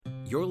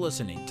You're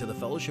listening to the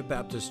Fellowship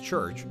Baptist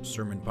Church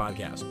Sermon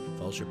Podcast.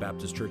 Fellowship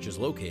Baptist Church is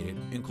located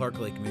in Clark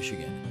Lake,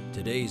 Michigan.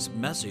 Today's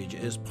message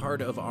is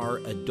part of our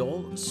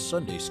Adult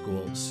Sunday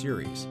School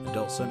series.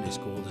 Adult Sunday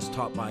School is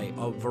taught by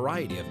a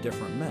variety of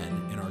different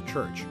men in our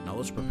church. Now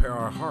let's prepare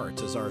our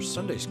hearts as our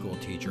Sunday School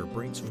teacher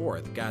brings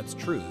forth God's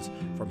truths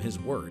from His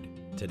Word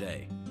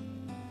today.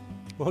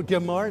 Well,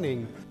 good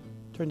morning.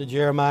 Turn to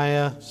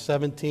Jeremiah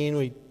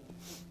 17,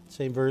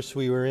 same verse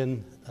we were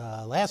in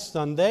last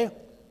Sunday.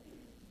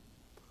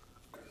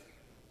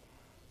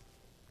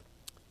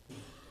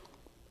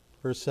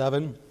 Verse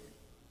 7.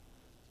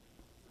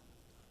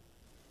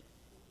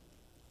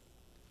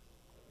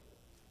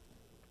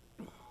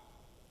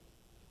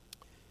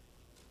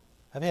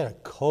 I've had a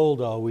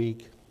cold all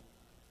week,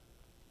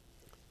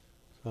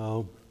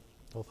 so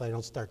hopefully I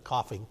don't start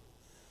coughing.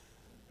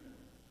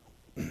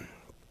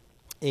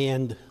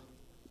 And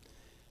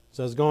as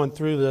I was going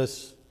through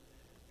this,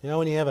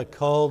 when you have a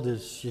cold,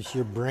 it's just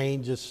your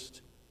brain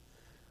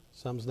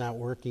something's not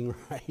working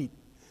right.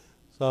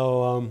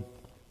 So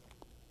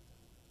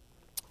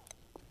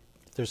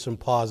there's some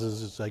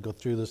pauses as I go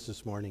through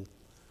this morning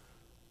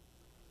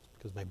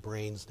because my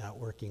brain's not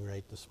working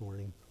right this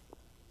morning.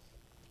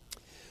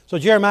 So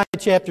Jeremiah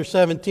chapter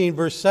 17,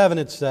 verse 7,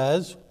 it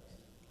says,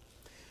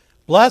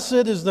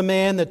 "Blessed is the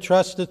man that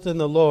trusteth in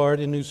the Lord,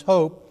 in whose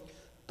hope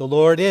the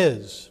Lord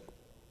is.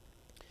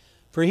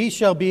 For he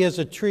shall be as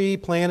a tree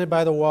planted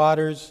by the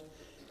waters,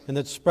 and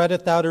that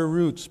spreadeth out her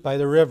roots by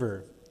the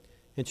river,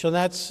 and shall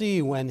not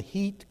see when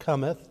heat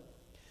cometh,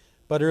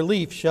 but her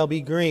leaf shall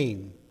be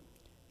green,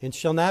 and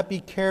shall not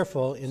be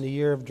careful in the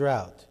year of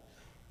drought,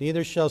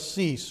 neither shall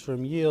cease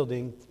from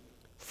yielding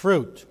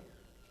fruit.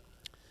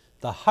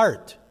 The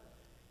heart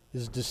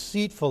is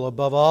deceitful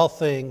above all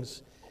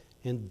things,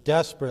 and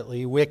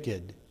desperately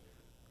wicked.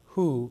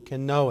 Who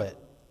can know it?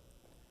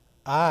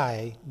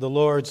 I, the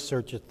Lord,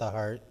 searcheth the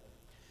heart.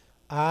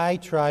 I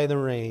try the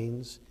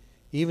reins,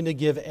 even to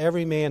give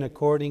every man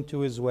according to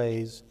his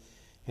ways,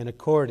 and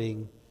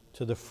according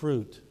to the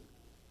fruit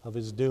of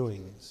his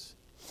doings."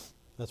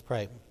 Let's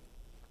pray.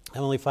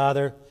 Heavenly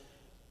Father,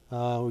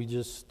 we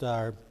just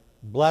are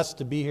blessed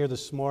to be here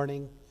this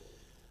morning,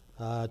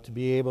 to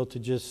be able to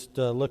just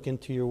look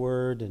into your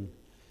word and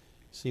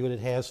see what it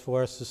has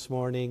for us this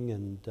morning,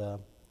 and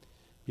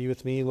be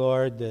with me,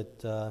 Lord,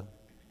 that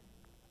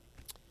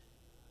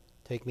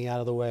take me out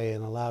of the way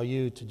and allow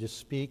you to just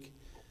speak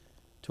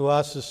to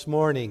us this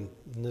morning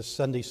in this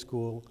Sunday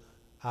school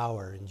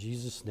hour. In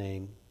Jesus'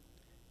 name,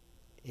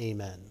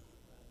 amen.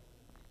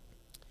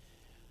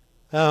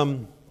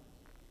 I'm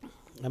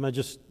going to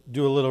just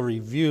do a little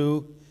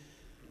review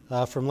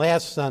from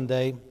last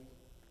Sunday.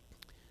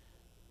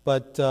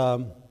 But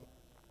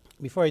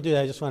before I do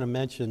that, I just want to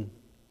mention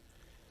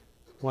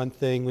one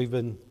thing. We've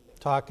been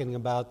talking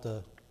about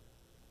the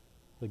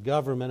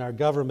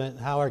government,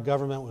 how our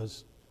government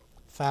was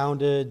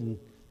founded, and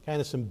kind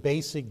of some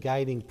basic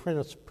guiding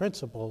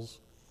principles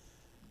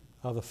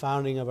of the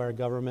founding of our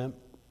government.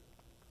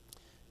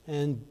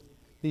 And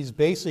these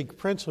basic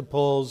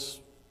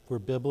principles were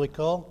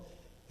biblical,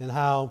 and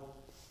how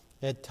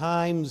at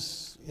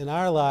times in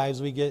our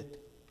lives we get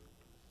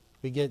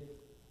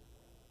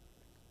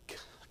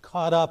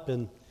caught up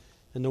in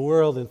the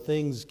world, and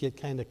things get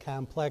kind of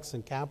complex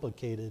and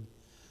complicated.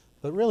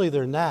 But really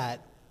they're not,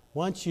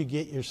 once you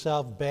get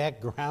yourself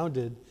back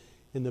grounded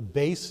in the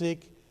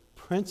basic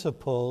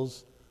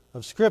principles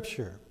of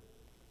Scripture.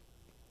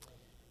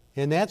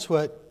 And that's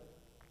what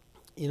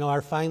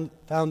our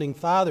founding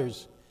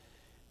fathers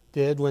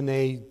did when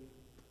they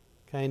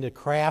kind of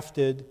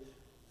crafted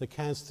the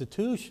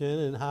Constitution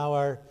and how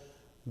our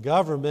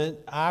government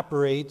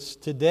operates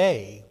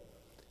today.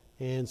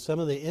 And some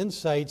of the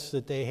insights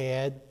that they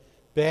had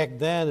back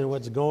then and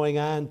what's going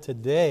on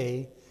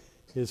today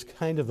is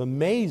kind of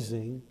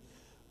amazing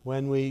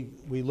when we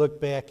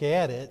look back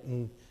at it,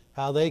 and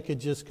how they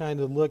could just kind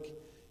of look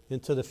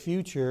into the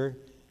future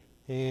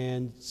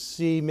and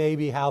see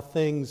maybe how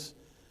things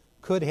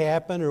could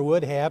happen or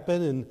would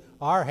happen and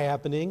are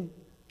happening,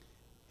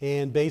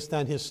 and based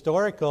on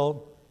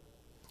historical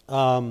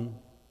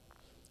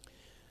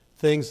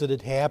things that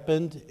had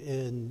happened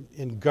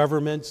in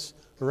governments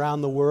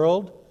around the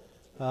world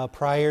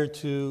prior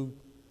to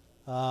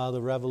the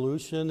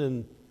revolution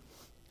and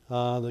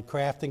the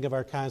crafting of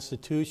our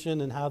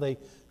Constitution, and how they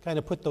kind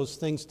of put those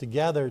things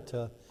together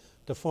to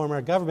form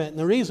our government. And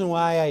the reason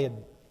why I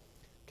had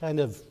kind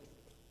of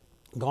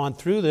gone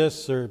through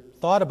this or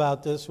thought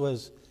about this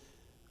was,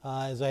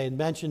 as I had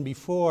mentioned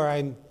before,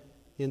 I'm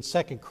in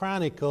 2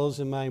 Chronicles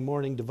in my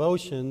morning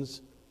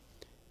devotions,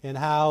 and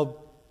how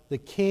the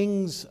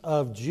kings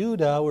of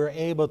Judah were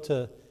able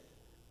to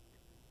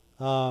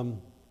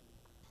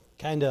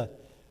kind of,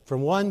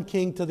 from one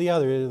king to the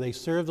other, either they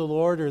served the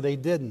Lord or they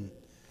didn't.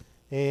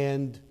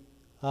 And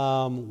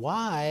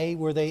why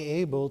were they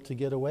able to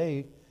get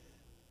away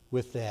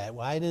with that?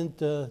 Why didn't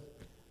the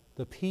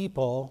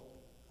people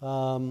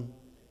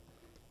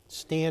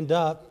stand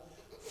up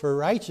for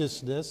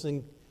righteousness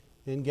and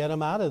get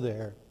them out of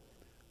there?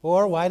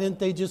 Or why didn't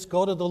they just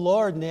go to the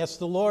Lord and ask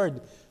the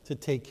Lord to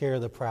take care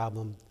of the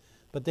problem?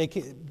 but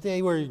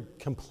they were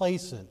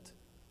complacent.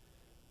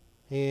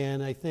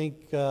 And I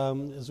think,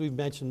 as we've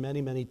mentioned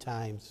many, many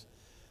times,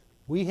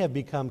 we have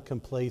become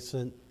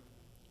complacent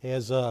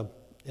as a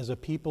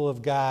people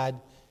of God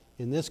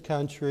in this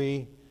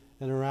country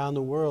and around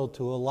the world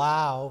to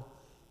allow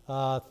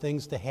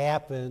things to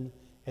happen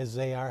as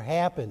they are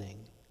happening.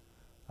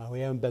 We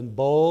haven't been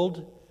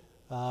bold.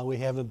 We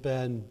haven't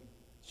been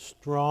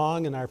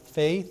strong in our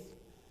faith,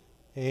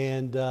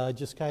 and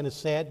just kind of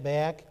sat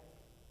back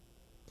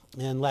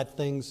and let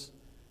things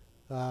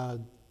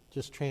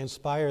just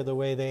transpire the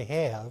way they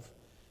have.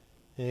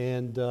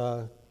 And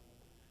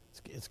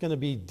it's going to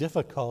be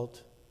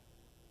difficult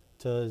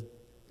to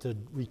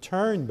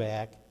return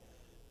back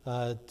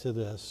to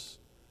this,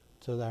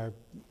 to our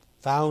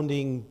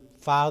founding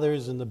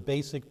fathers and the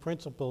basic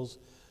principles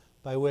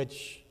by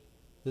which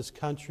this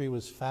country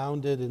was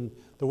founded and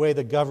the way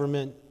the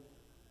government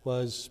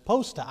was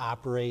supposed to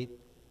operate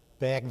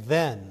back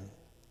then.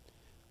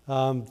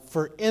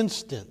 For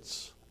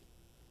instance,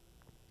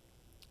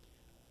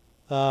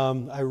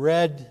 I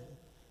read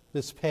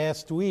this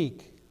past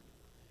week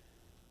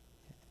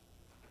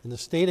in the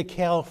state of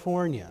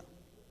California,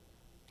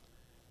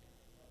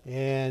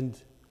 and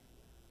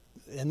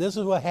this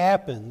is what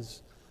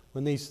happens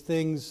when these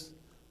things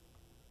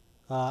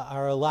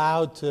are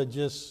allowed to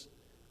just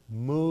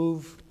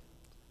move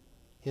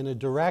in a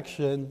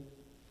direction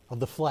of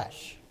the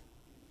flesh.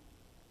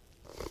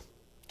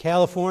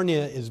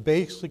 California is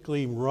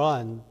basically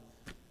run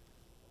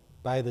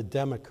by the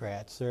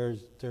Democrats.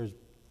 There's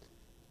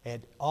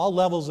at all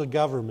levels of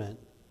government,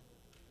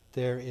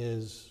 there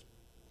is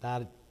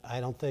not, I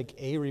don't think,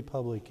 a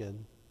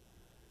Republican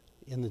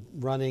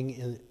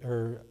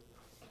or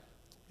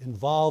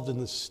involved in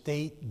the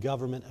state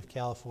government of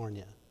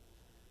California.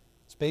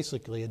 It's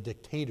basically a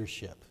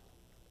dictatorship.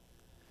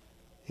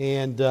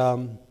 And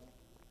a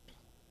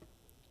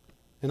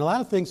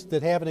lot of things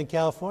that happen in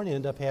California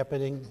end up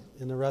happening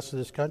in the rest of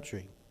this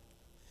country.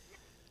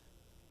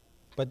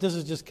 But this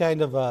is just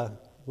kind of a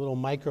little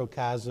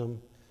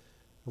microcosm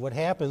of what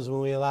happens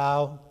when we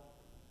allow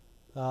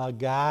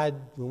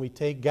when we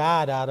take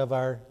God out of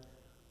our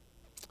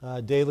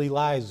daily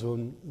lives,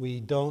 when we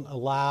don't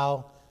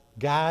allow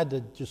God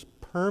to just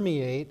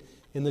permeate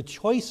in the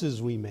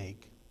choices we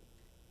make.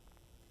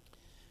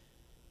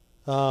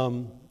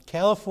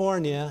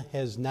 California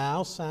has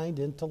now signed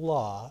into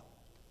law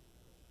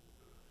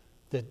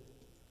that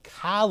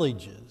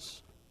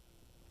colleges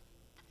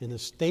in the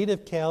state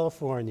of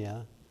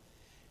California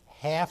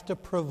have to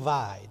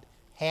provide,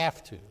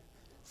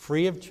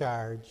 free of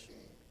charge,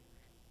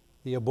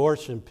 the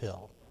abortion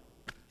pill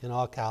in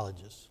all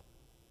colleges.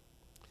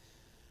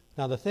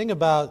 Now, the thing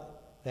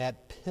about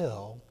that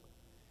pill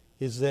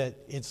is that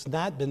it's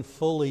not been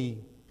fully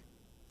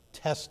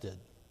tested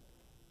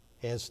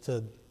as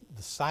to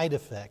the side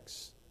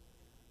effects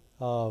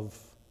of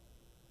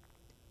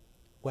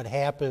what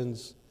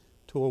happens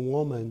to a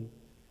woman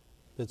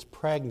that's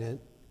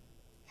pregnant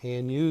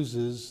and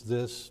uses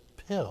this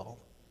pill.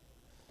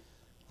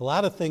 A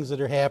lot of things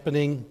that are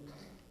happening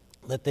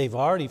that they've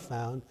already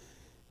found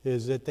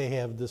is that they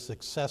have this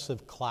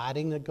excessive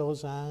clotting that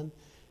goes on,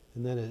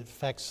 and then it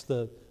affects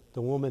the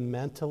woman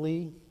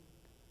mentally.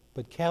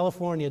 But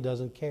California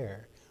doesn't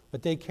care.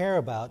 What they care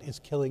about is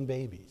killing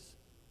babies.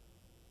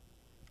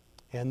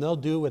 And they'll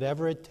do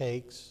whatever it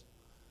takes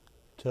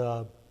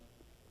to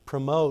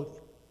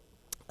promote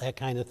that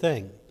kind of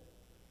thing.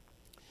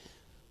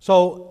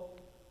 So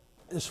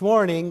this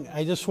morning,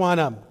 I just want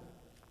to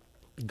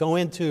go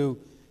into,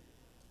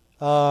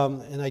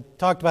 and I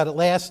talked about it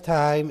last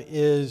time,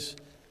 is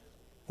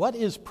what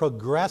is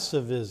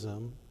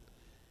progressivism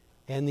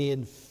and the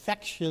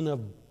infection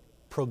of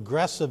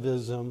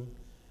progressivism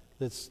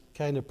that's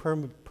kind of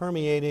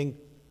permeating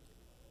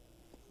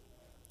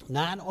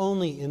not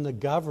only in the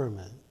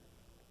government,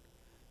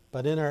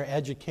 but in our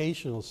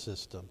educational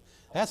system.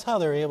 That's how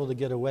they're able to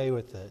get away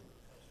with it.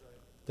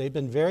 They've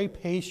been very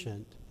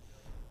patient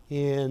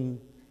in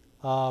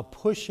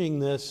pushing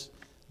this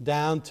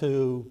down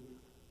to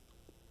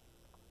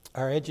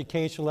our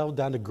education level,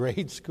 down to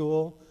grade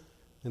school,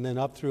 and then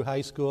up through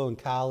high school and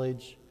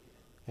college.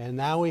 And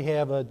now we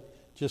have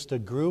just a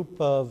group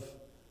of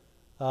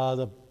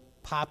the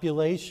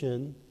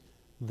population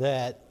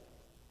that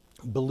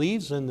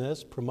believes in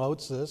this,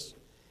 promotes this,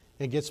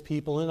 and gets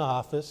people in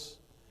office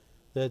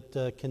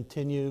that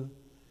continue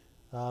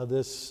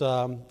this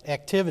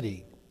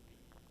activity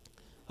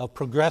of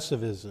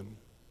progressivism.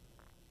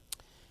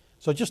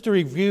 So just a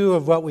review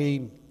of what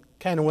we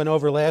kind of went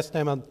over last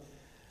time.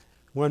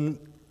 When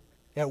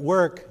at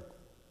work,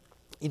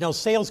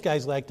 sales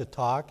guys like to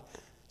talk.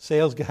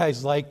 Sales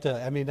guys like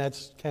to,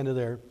 that's kind of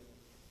their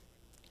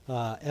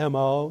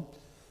MO.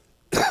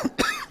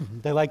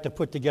 They like to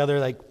put together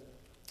like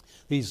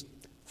these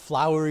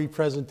flowery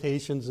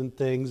presentations and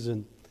things.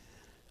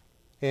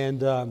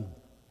 And I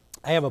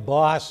have a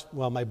boss,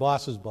 my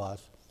boss's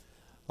boss.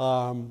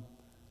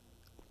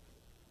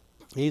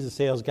 He's a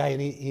sales guy,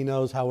 and he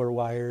knows how we're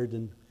wired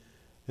and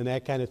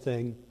that kind of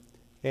thing.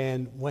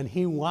 And when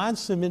he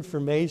wants some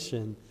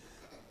information,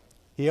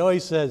 he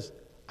always says,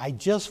 I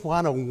just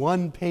want a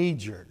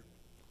one-pager.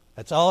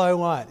 That's all I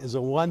want is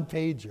a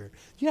one-pager. Do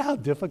you know how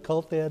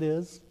difficult that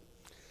is?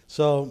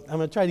 So I'm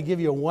going to try to give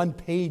you a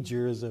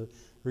one-pager as a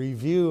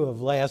review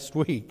of last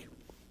week.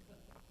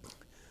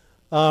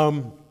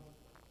 As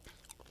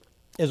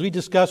we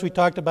discussed, we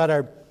talked about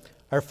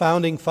our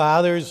founding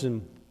fathers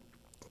and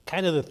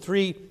kind of the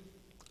three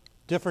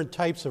different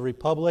types of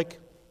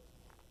republic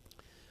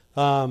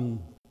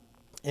and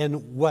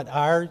what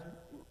our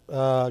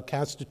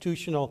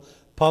constitutional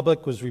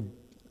republic was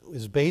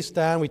based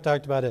on. We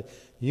talked about a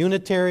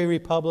unitary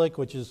republic,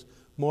 which is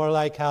more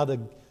like how the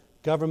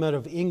government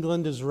of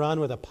England is run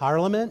with a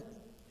parliament.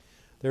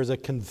 There's a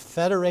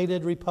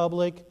confederated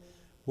republic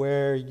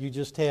where you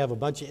just have a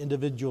bunch of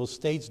individual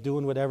states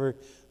doing whatever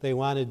they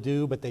want to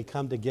do, but they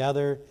come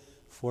together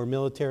for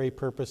military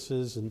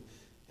purposes and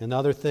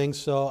other things.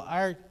 So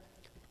our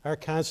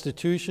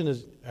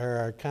Constitution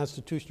our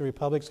constitutional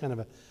republic is kind of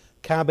a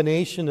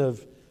combination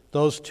of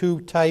those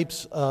two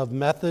types of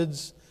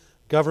methods,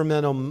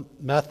 governmental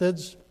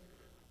methods.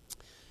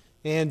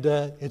 And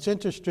it's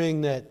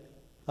interesting that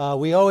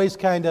we always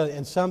kind of,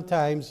 and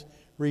sometimes,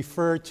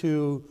 refer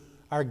to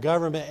our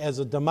government as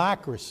a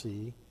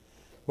democracy.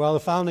 Well, the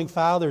Founding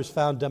Fathers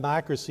found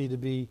democracy to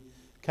be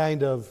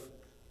kind of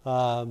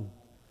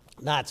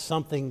not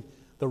something,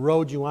 the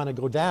road you want to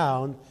go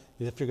down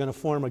if you're going to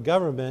form a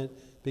government,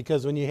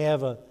 because when you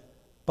have a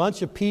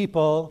bunch of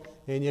people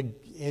and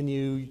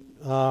you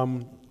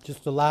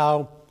just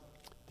allow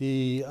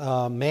the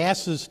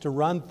masses to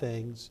run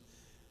things,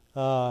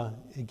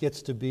 it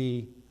gets to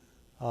be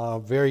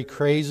very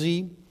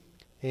crazy,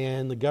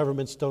 and the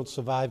governments don't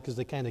survive because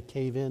they kind of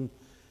cave in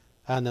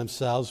on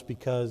themselves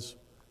because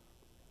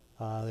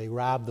they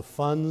rob the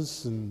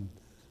funds, and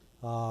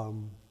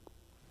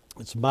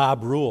it's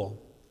mob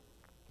rule.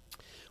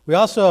 We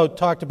also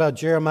talked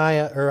about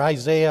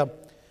Isaiah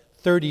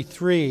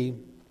 33,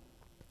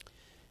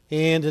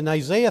 and in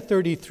Isaiah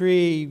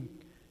 33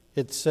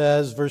 it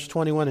says, verse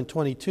 21 and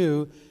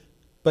 22,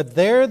 "But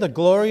there the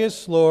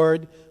glorious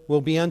Lord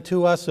will be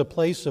unto us a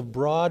place of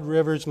broad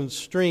rivers and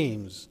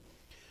streams,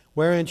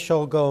 wherein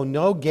shall go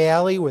no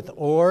galley with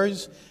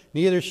oars,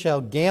 neither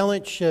shall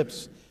gallant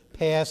ships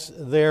pass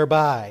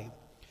thereby.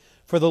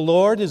 For the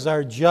Lord is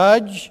our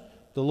judge,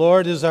 the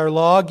Lord is our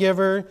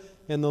lawgiver,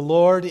 and the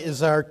Lord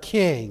is our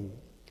king.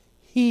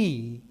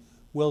 He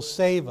will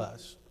save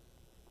us."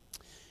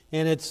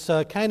 And it's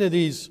kind of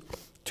these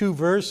two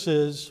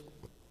verses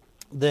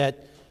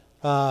that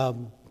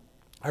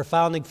our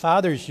founding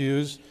fathers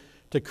used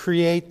to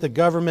create the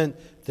government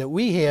that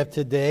we have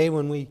today,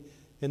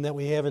 in that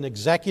we have an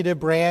executive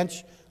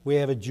branch, we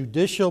have a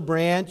judicial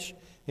branch,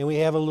 and we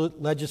have a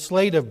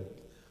legislative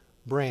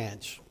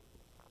branch.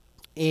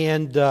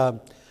 And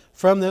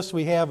from this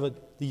we have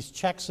these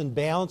checks and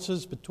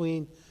balances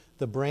between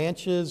the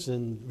branches,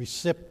 and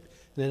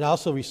it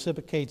also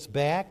reciprocates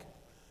back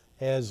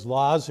as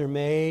laws are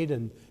made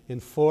and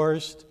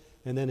enforced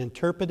and then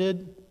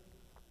interpreted.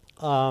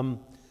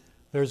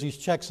 There's these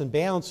checks and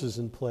balances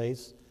in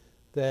place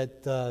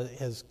that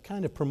has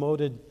kind of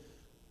promoted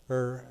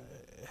or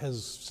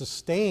has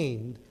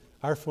sustained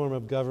our form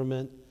of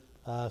government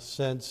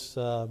since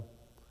the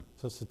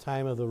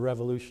time of the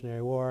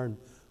Revolutionary War and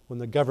when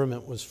the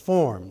government was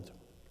formed.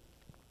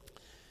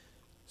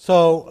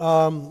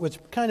 So, which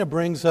kind of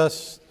brings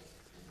us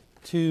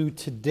to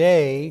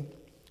today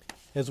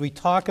as we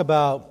talk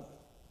about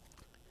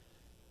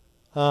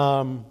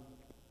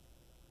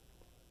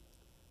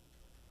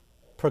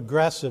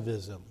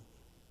progressivism.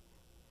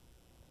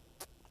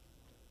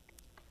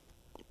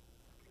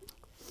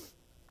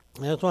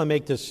 I just want to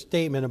make this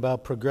statement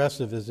about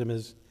progressivism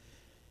is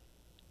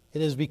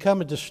it has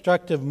become a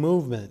destructive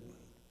movement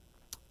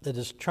that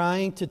is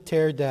trying to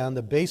tear down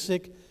the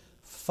basic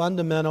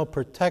fundamental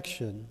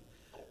protection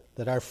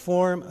that our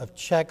form of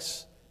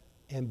checks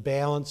and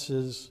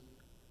balances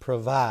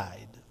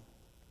provide.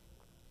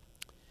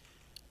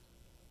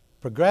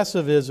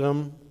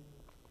 Progressivism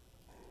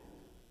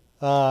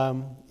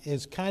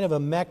is kind of a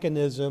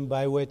mechanism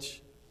by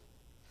which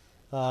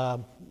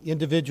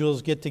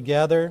individuals get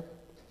together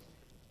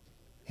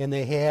and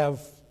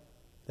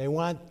they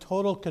want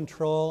total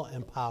control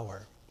and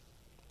power.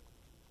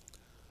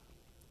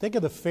 Think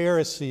of the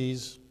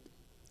Pharisees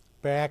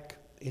back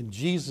in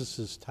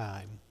Jesus'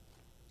 time,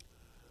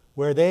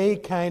 where they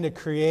kind of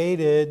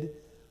created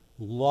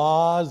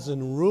laws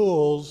and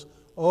rules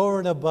over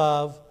and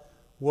above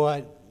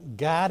what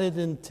God had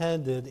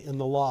intended in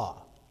the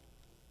law.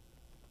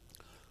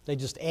 They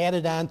just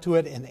added on to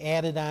it and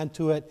added on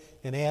to it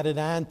and added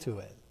on to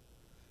it.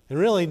 And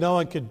really no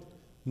one could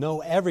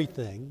know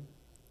everything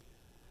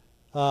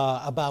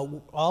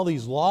about all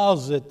these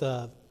laws that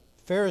the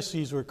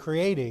Pharisees were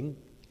creating,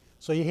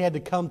 so you had to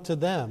come to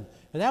them.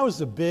 And that was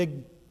the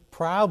big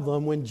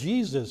problem when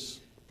Jesus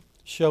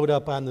showed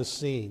up on the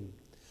scene.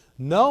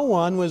 No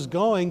one was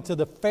going to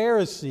the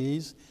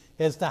Pharisees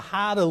as to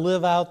how to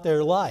live out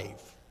their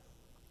life.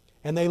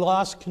 And they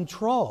lost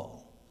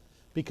control.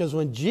 Because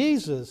when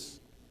Jesus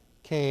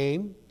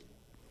came,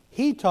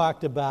 he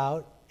talked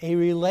about a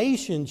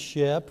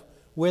relationship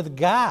with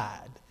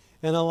God.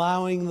 and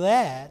allowing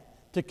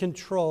that to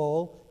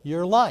control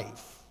your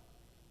life.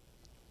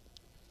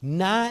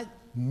 Not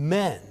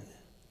men.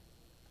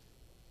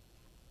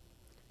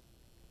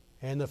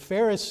 And the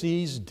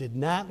Pharisees did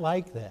not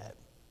like that.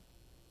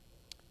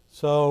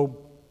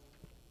 So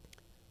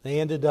they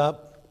ended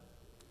up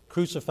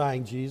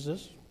crucifying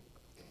Jesus,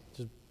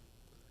 which is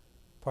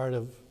part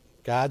of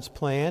God's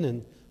plan,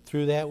 and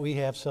through that we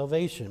have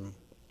salvation.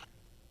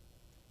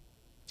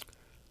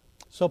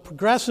 So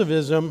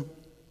progressivism,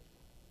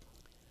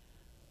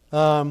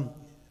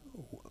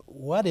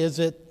 what is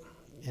it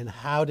and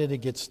how did it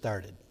get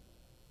started?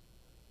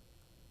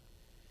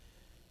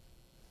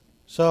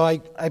 So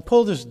I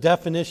pulled this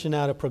definition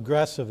out of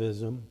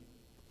progressivism,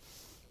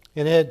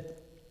 and it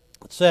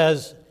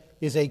says,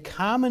 is a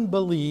common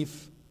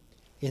belief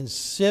in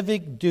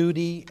civic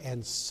duty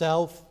and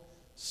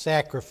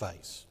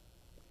self-sacrifice.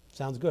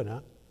 Sounds good,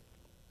 huh?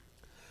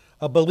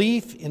 A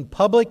belief in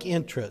public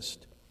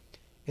interest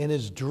and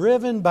is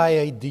driven by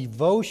a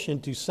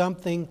devotion to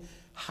something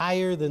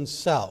higher than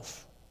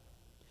self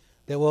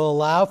that will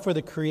allow for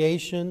the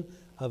creation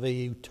of a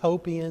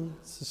utopian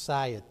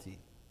society.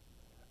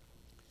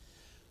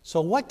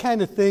 So what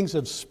kind of things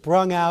have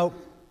sprung out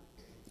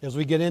as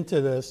we get into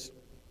this,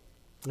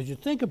 as you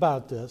think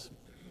about this,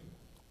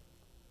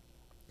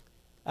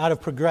 out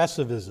of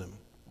progressivism?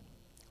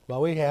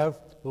 Well, we have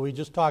what we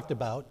just talked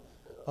about,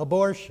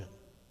 abortion.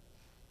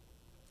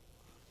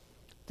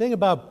 The thing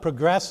about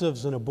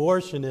progressives and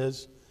abortion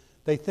is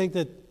they think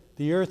that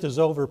the earth is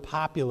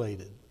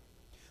overpopulated.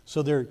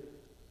 So they're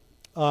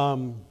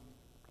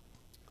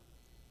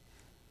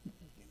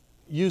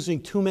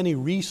using too many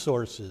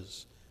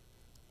resources.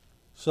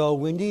 So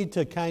we need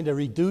to kind of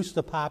reduce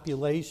the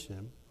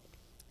population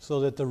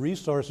so that the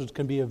resources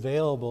can be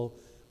available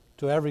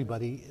to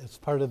everybody as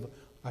part of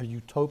our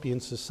utopian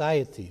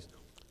societies.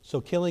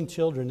 So killing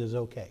children is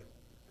okay.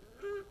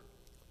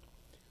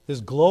 This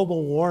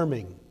global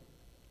warming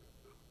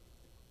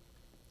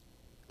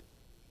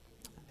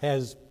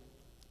has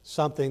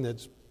something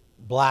that's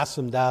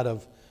blossomed out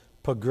of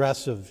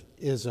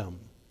progressivism.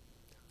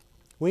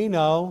 We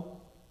know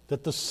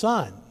that the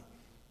sun,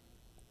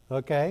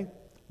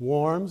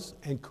 warms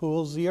and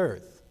cools the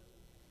earth.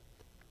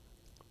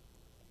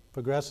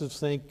 Progressives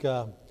think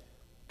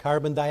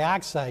carbon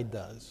dioxide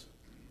does.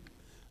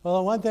 Well,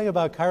 the one thing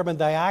about carbon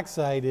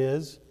dioxide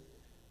is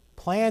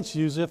plants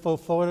use it for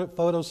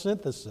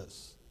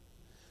photosynthesis.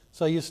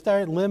 So you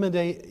start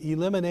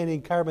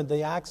eliminating carbon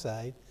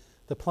dioxide,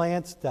 the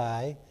plants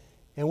die,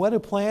 and what do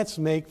plants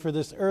make for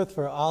this earth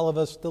for all of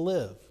us to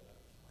live?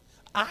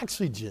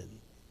 Oxygen.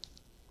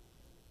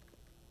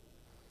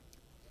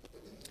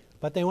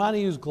 But they want to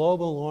use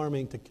global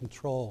warming to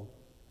control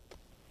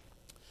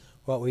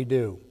what we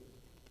do.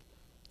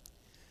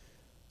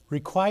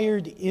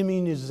 Required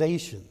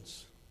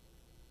immunizations.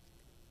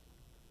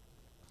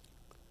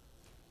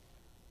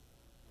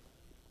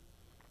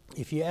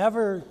 If you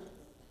ever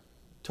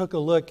took a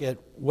look at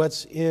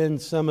what's in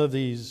some of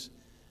these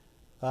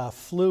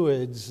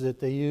fluids that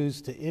they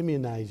use to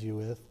immunize you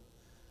with,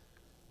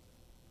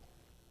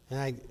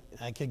 and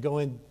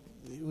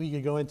we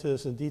could go into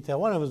this in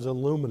detail. One of them is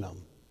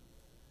aluminum.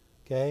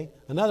 Okay?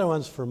 Another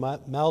one's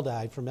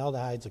formaldehyde.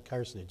 Formaldehyde's a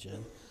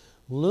carcinogen.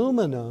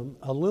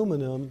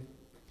 Aluminum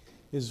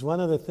is one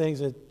of the things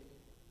that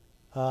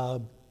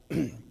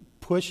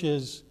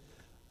pushes,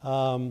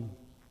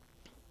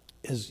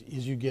 as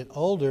you get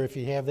older, if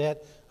you have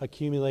that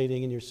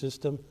accumulating in your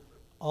system,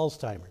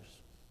 Alzheimer's.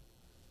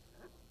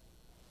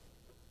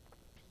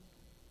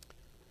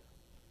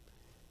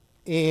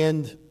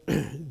 And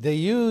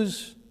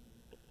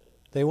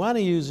they want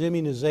to use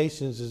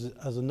immunizations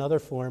as another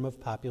form of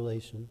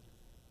population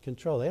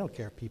control. They don't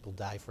care if people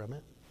die from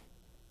it.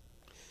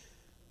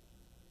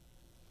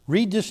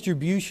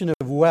 Redistribution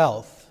of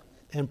wealth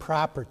and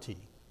property.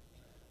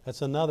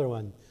 That's another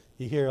one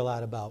you hear a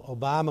lot about.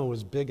 Obama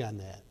was big on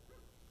that.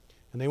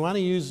 And they want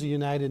to use the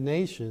United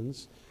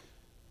Nations,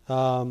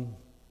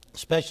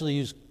 especially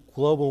use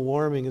global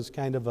warming as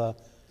kind of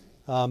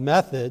a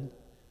method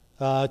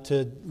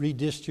to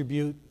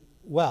redistribute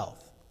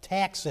wealth.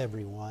 Tax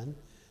everyone,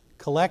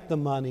 collect the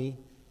money,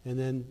 and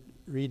then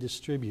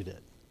redistribute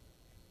it.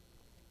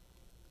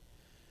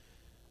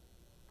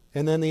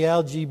 And then the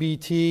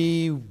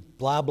LGBT,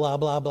 blah, blah,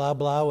 blah, blah,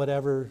 blah,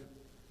 whatever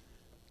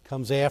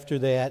comes after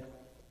that,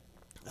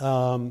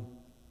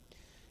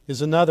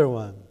 is another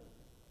one.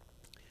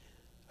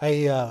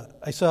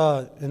 I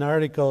saw an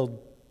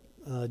article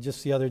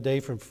just the other day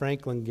from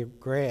Franklin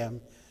Graham.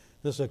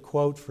 This is a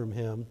quote from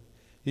him.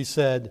 He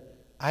said,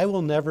 "I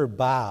will never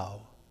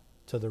bow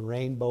to the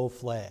rainbow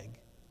flag."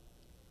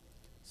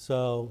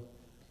 So,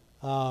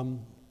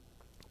 and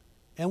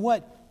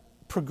what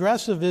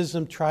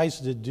progressivism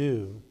tries to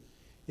do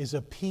is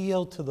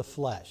appeal to the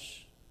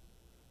flesh.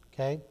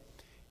 Okay?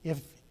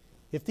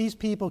 If these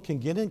people can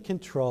get in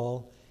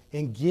control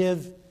and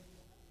give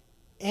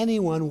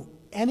anyone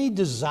any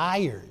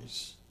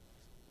desires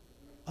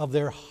of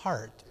their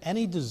heart,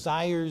 any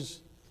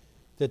desires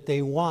that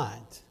they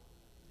want,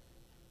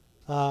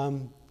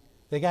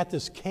 they got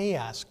this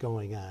chaos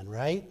going on,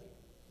 right?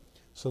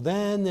 So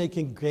then they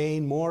can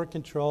gain more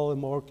control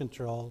and more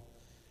control.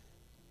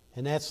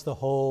 And that's the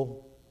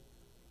whole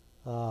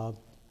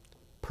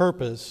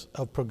purpose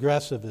of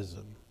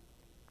progressivism.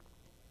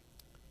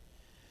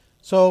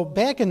 So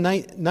back in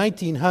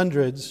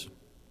 1900s,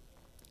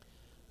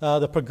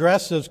 the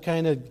progressives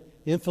kind of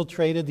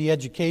infiltrated the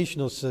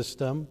educational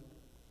system.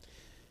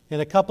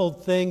 And a couple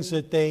of things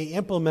that they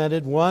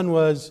implemented. One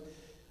was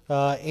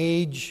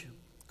age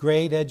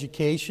grade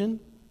education.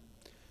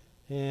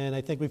 And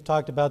I think we've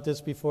talked about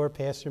this before.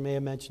 Pastor may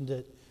have mentioned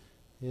it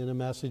in a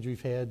message.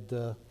 We've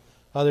had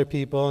other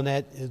people, and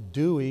that is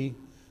Dewey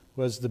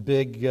was the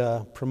big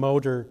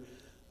promoter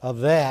of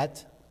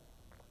that.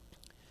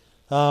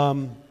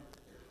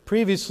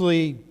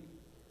 Previously,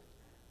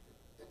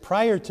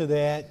 prior to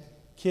that,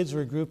 kids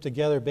were grouped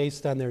together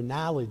based on their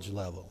knowledge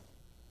level.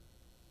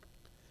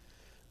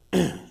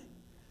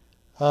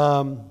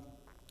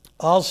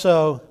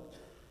 Also,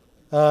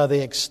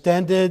 they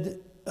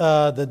extended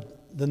the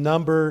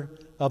number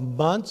of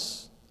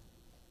months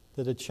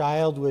that a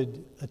child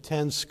would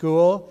attend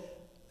school.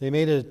 They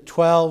made it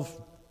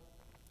 12,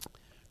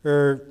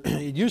 or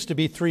it used to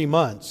be 3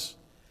 months.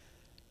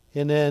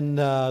 And then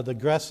the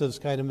progressives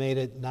kind of made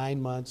it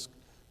 9 months,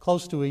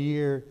 close to a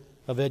year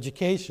of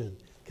education.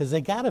 Because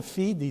they got to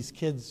feed these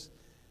kids,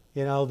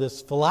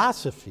 this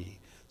philosophy.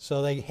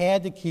 So they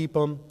had to keep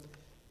them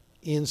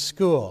in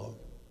school.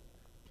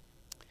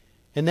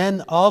 And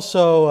then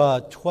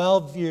also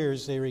 12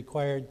 years, they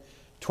required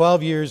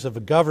 12 years of a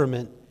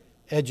government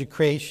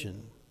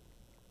education.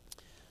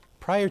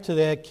 Prior to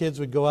that, kids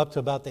would go up to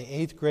about the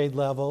 8th grade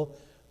level.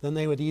 Then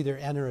they would either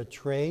enter a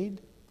trade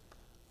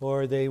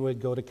or they would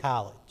go to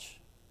college.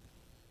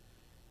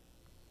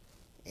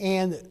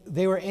 And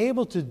they were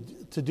able to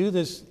do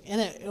this,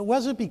 and it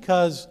wasn't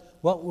because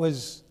what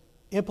was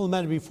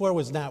implemented before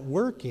was not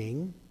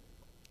working,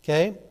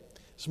 okay?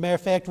 As a matter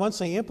of fact, once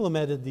they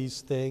implemented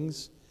these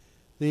things,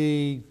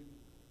 the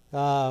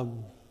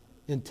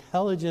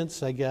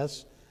intelligence, I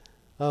guess,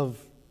 of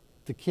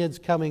the kids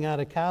coming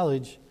out of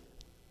college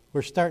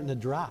were starting to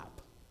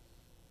drop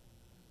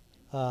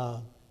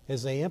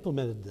as they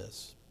implemented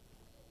this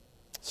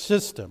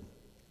system.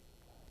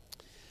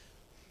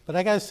 But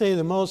I got to say,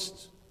 the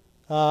most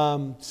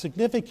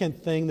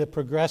significant thing that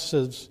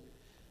progressives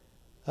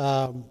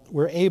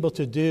were able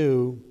to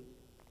do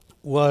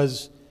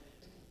was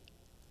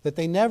that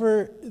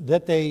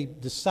they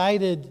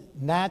decided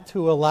not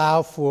to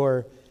allow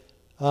for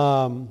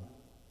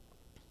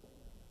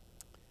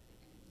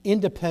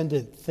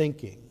independent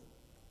thinking.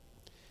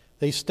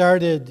 They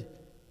started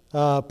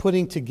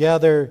putting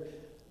together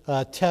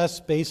tests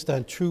based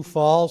on true,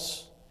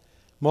 false,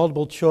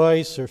 multiple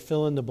choice, or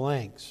fill in the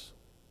blanks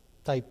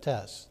type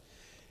tests.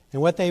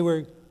 And what they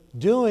were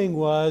doing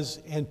was,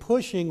 and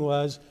pushing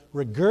was,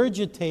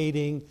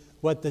 regurgitating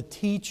what the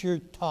teacher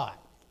taught.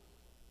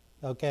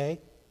 Okay?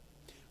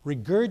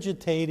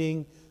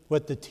 Regurgitating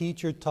what the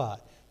teacher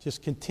taught.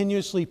 Just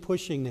continuously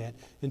pushing that,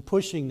 and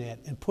pushing that,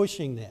 and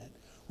pushing that.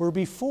 Where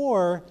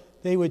before,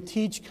 they would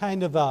teach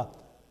kind of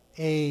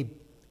a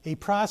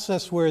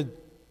process where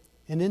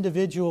an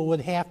individual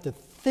would have to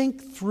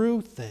think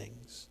through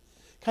things.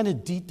 Kind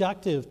of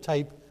deductive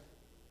type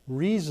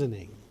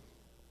reasoning.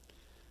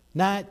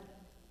 Not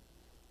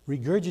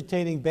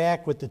regurgitating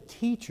back what the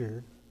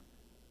teacher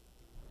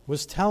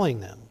was telling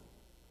them.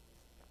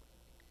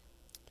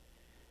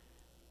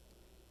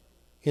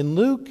 In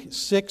Luke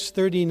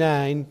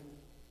 6:39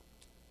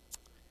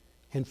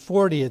 and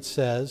 40 it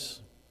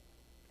says,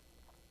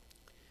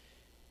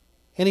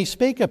 "And he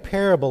spake a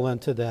parable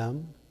unto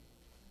them,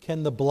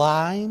 Can the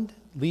blind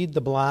lead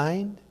the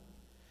blind?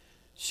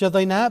 Shall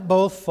they not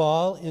both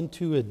fall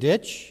into a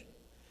ditch?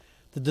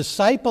 The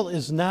disciple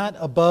is not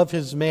above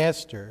his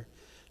master,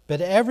 but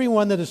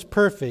everyone that is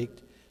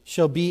perfect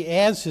shall be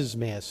as his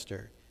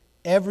master.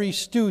 Every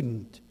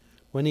student,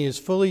 when he is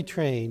fully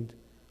trained,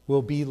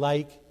 will be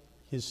like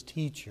his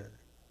teacher."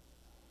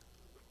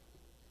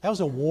 That was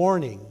a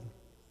warning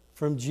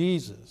from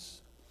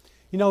Jesus.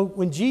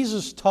 When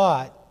Jesus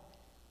taught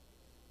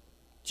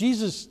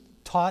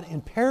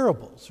in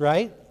parables,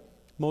 right?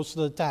 Most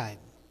of the time.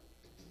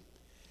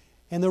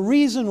 And the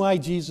reason why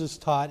Jesus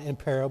taught in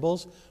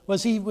parables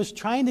was he was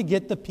trying to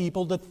get the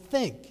people to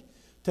think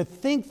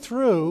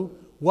through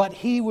what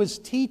he was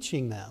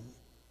teaching them.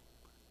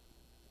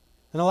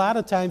 And a lot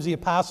of times the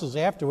apostles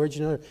afterwards,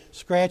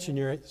 scratching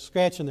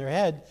their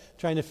head,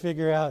 trying to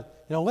figure out,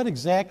 what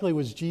exactly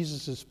was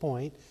Jesus'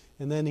 point,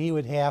 and then he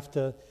would have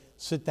to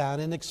sit down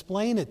and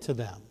explain it to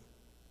them.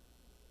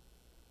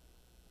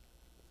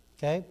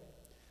 Okay?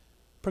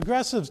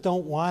 Progressives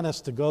don't want us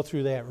to go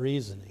through that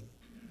reasoning.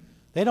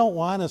 They don't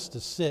want us to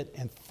sit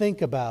and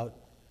think about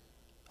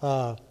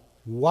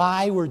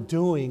why we're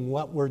doing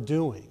what we're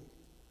doing.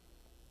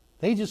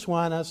 They just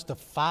want us to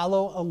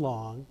follow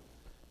along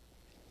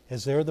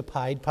as they're the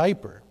Pied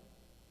Piper.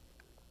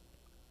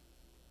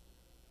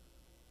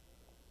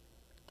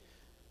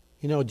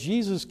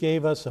 Jesus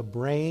gave us a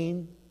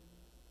brain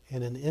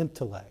and an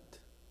intellect.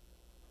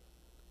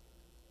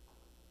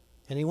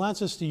 And he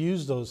wants us to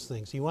use those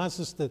things. He wants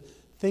us to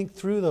think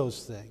through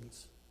those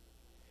things.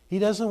 He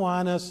doesn't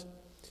want us,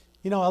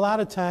 a lot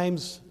of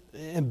times,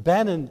 and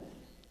Ben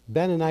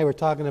and I were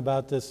talking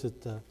about this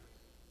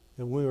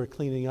when we were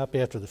cleaning up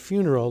after the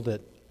funeral,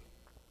 that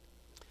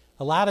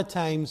a lot of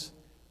times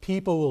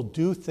people will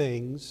do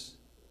things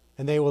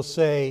and they will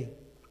say,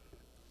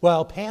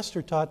 well,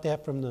 pastor taught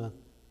that from the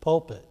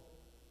pulpit.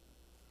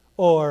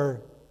 Or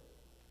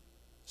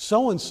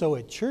so-and-so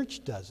at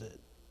church does it.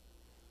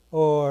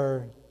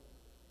 Or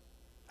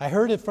I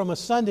heard it from a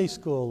Sunday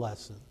school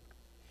lesson.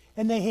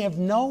 And they have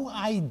no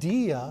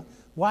idea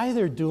why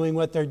they're doing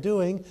what they're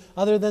doing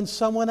other than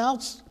someone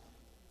else.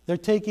 They're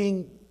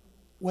taking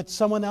what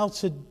someone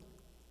else had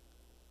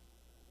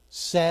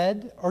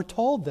said or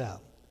told them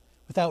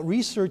without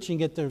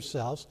researching it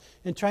themselves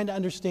and trying to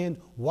understand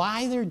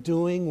why they're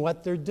doing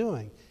what they're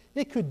doing.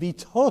 It could be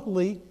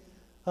totally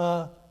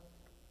a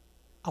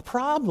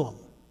problem.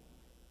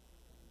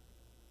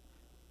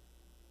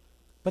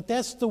 But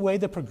that's the way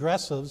the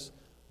progressives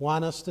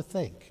want us to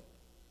think.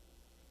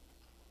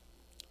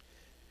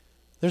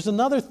 There's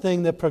another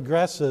thing that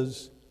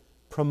progressives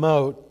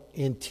promote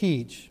and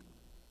teach,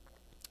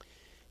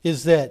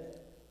 is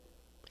that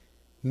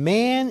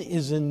man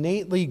is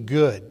innately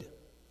good,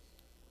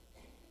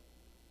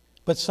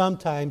 but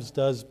sometimes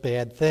does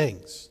bad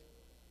things.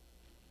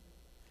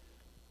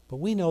 But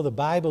we know the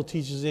Bible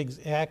teaches the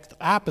exact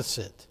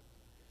opposite,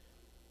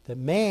 that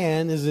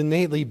man is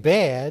innately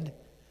bad,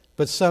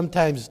 but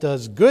sometimes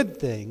does good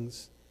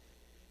things.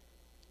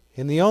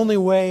 And the only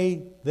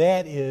way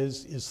that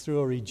is through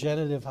a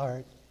regenerative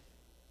heart,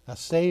 a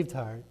saved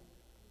heart,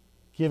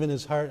 giving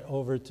his heart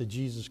over to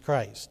Jesus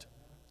Christ.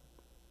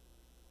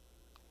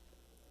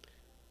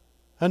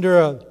 Under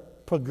a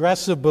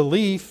progressive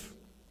belief,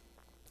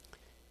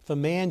 if a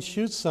man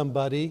shoots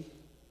somebody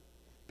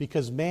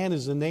because man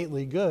is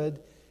innately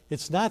good,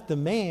 it's not the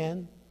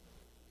man,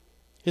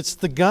 it's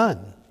the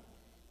gun.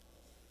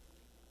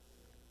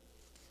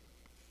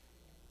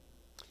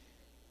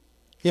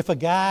 If a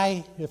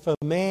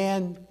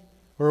man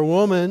or a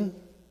woman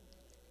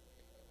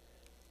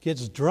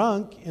gets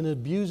drunk and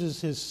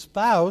abuses his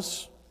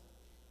spouse,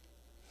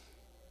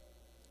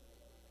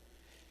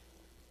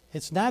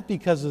 it's not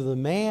because of the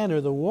man or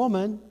the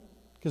woman,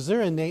 because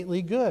they're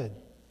innately good.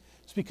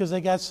 It's because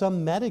they got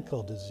some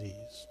medical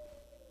disease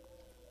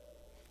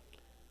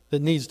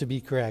that needs to be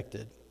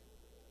corrected.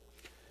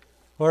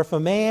 Or if a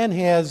man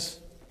has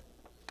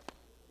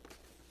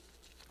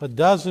a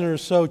dozen or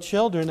so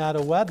children out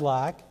of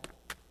wedlock,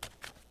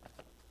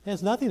 it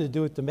has nothing to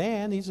do with the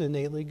man. He's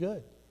innately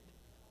good.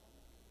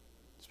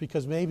 It's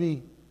because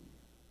maybe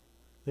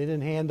they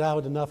didn't hand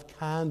out enough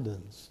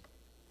condoms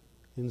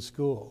in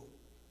school.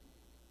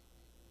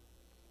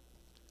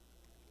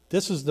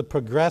 This is the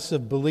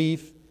progressive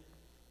belief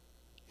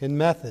and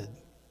method.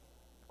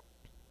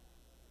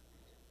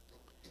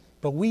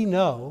 But we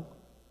know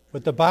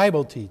what the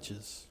Bible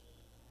teaches.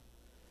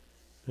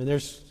 And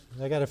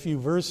I got a few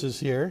verses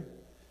here.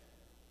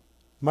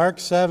 Mark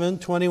 7,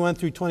 21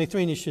 through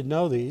 23, and you should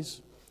know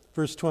these.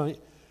 Verse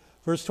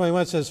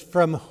 21 says,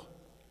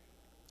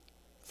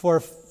 For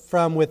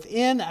from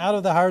within, out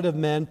of the heart of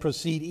men,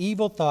 proceed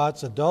evil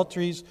thoughts,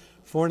 adulteries,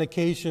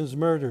 fornications,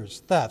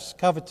 murders, thefts,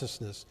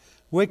 covetousness,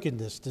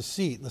 wickedness,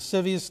 deceit,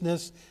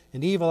 lasciviousness,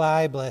 an evil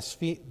eye,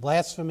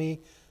 blasphemy,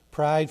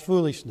 pride,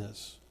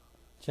 foolishness.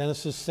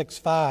 Genesis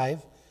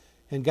 6:5.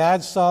 And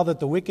God saw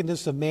that the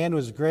wickedness of man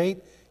was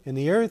great in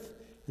the earth,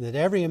 and that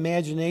every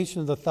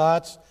imagination of the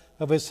thoughts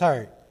of his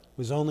heart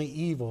was only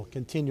evil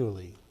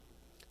continually.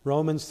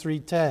 Romans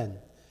 3:10.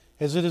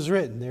 As it is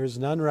written, there is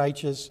none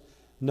righteous,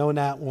 no,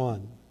 not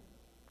one.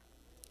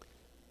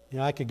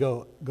 I could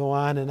go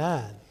on and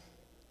on.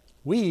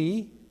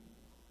 We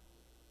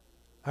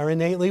are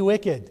innately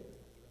wicked.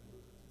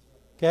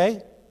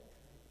 Okay?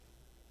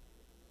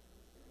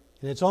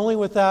 And it's only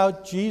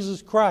without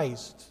Jesus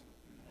Christ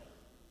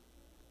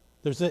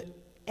there's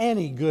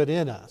any good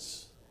in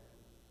us.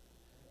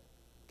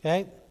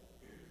 Okay?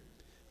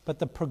 But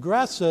the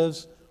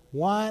progressives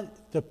want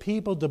the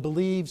people to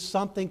believe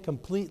something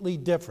completely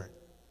different.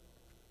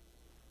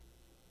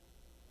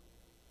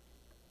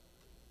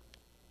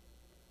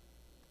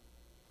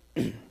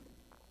 Kind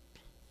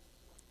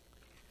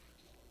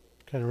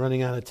of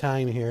running out of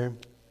time here.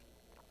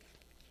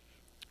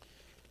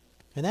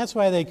 And that's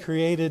why they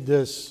created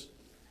this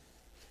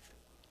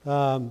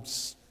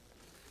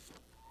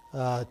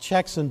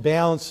checks and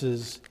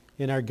balances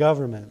in our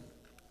government.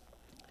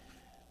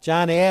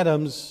 John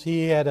Adams,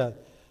 he had a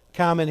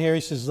comment here.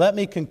 He says, "Let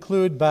me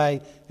conclude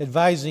by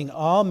advising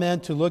all men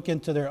to look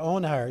into their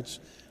own hearts,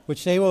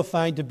 which they will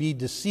find to be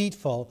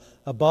deceitful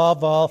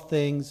above all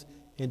things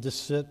and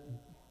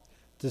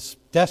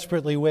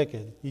desperately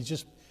wicked." He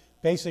just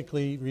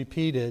basically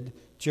repeated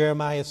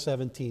Jeremiah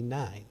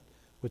 17:9,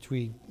 which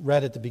we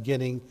read at the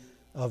beginning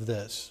of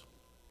this.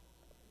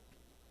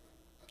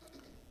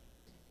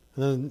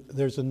 And then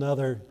there's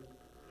another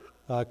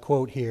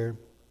quote here.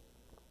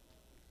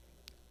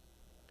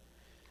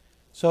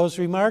 So it's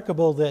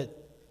remarkable that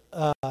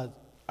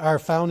our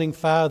founding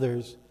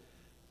fathers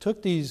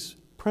took these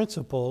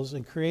principles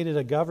and created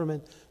a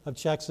government of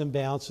checks and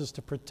balances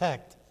to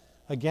protect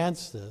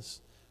against this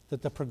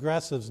that the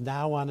progressives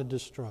now want to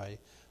destroy.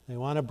 They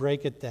want to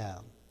break it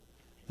down.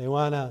 They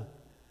want to,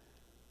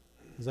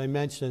 as I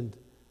mentioned,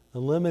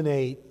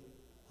 eliminate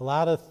a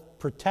lot of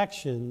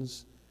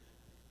protections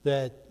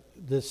that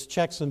this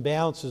checks and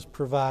balances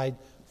provide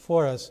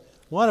for us.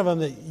 One of them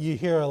that you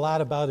hear a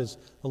lot about is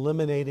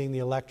eliminating the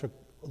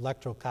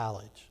electoral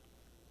college,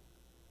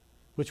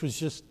 which was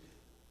just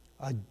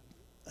a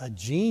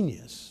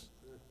genius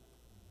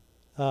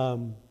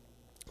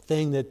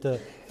thing that the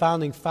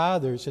founding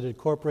fathers had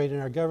incorporated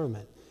in our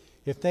government.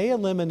 If they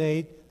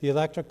eliminate the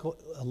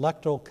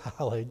electoral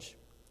college,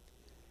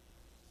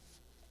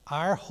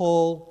 our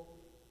whole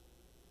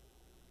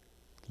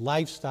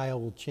lifestyle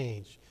will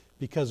change,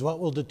 because what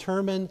will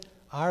determine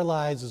our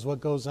lives is what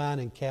goes on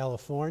in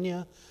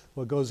California,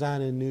 what goes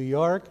on in New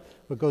York,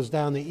 what goes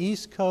down the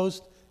East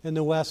Coast and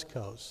the West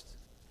Coast.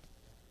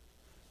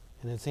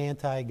 And it's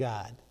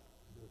anti-God.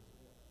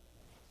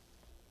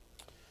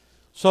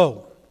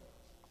 So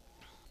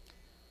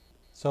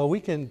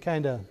we can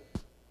kind of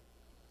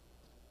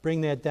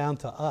bring that down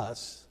to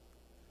us,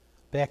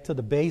 back to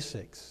the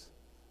basics,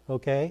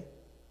 okay?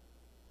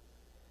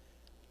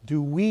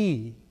 Do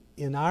we,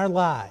 in our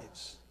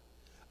lives,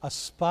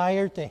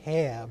 aspire to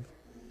have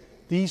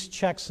these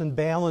checks and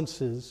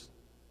balances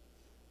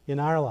in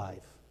our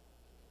life,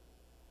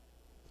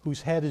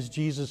 whose head is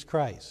Jesus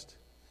Christ?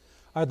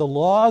 Are the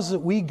laws that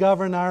we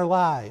govern our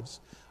lives,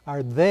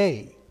 are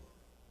they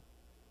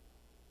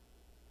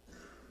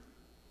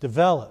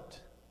developed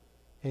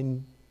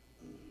and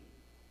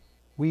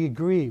we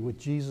agree with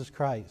Jesus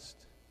Christ?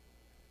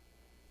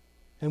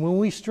 And when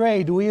we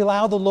stray, do we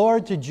allow the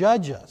Lord to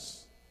judge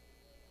us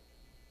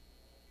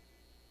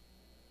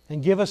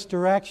and give us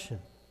direction?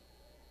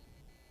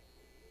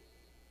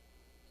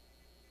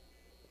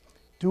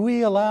 Do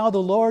we allow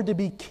the Lord to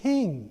be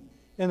king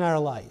in our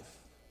life,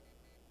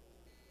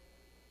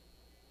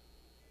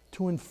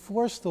 to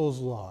enforce those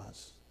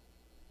laws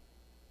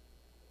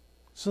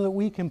so that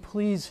we can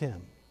please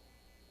Him?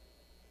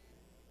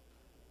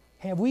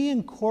 Have we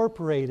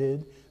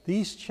incorporated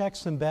these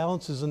checks and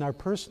balances in our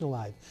personal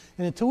life?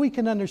 And until we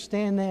can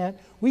understand that,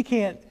 we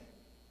can't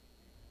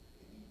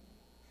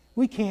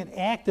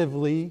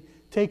actively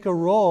take a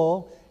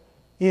role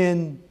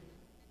in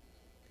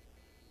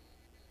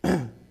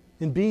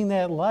being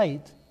that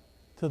light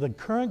to the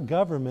current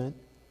government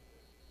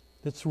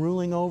that's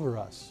ruling over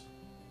us.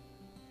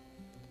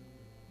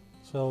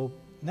 So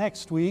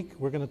next week,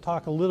 we're going to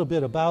talk a little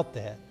bit about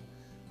that.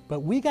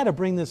 But we got to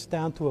bring this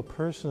down to a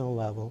personal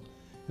level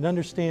and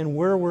understand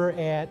where we're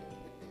at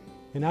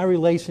in our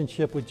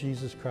relationship with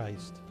Jesus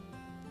Christ.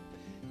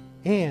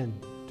 And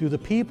do the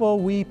people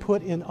we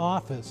put in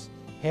office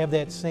have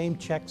that same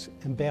checks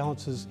and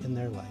balances in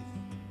their life?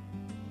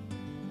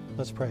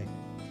 Let's pray.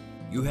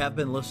 You have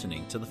been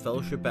listening to the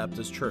Fellowship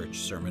Baptist Church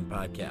Sermon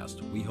Podcast.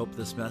 We hope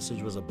this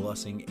message was a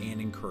blessing and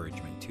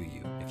encouragement to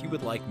you. If you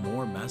would like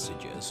more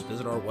messages,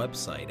 visit our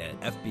website at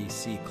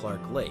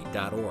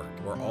fbcclarklake.org,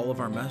 where all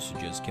of our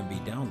messages can be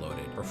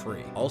downloaded for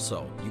free.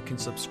 Also, you can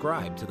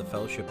subscribe to the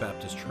Fellowship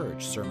Baptist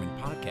Church Sermon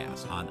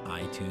Podcast on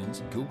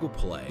iTunes, Google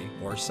Play,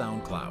 or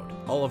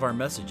SoundCloud. All of our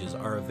messages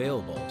are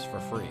available for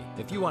free.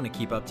 If you want to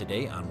keep up to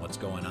date on what's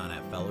going on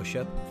at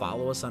Fellowship,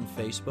 follow us on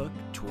Facebook,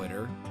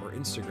 Twitter, or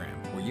Instagram,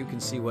 where you can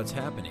see what's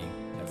happening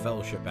at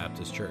Fellowship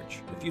Baptist Church.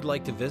 If you'd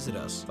like to visit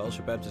us,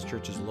 Fellowship Baptist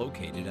Church is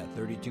located at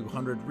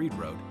 3200 Reed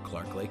Road,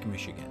 Clark Lake,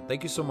 Michigan.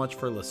 Thank you so much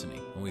for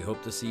listening, and we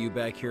hope to see you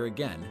back here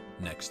again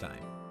next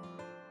time.